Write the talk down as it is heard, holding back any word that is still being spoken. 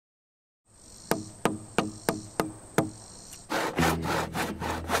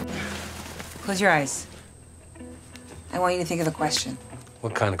Close your eyes. I want you to think of a question.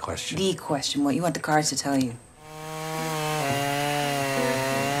 What kind of question? The question, what you want the cards to tell you.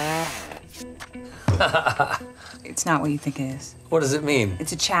 It's not what you think it is. What does it mean?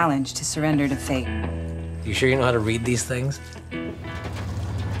 It's a challenge to surrender to fate. You sure you know how to read these things?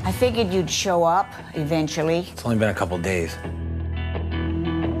 I figured you'd show up eventually. It's only been a couple days.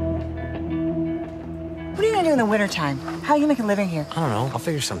 What are you gonna do in the wintertime? How you make a living here? I don't know. I'll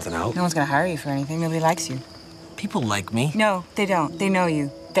figure something out. No one's gonna hire you for anything. Nobody likes you. People like me. No, they don't. They know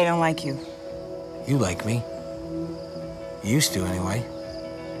you. They don't like you. You like me. You used to, anyway.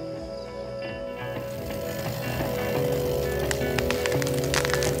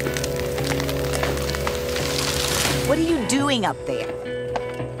 What are you doing up there?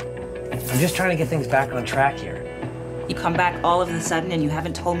 I'm just trying to get things back on track here. You come back all of a sudden and you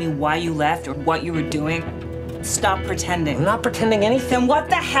haven't told me why you left or what you were doing? Stop pretending. I'm not pretending anything. Then what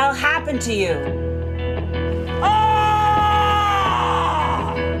the hell happened to you?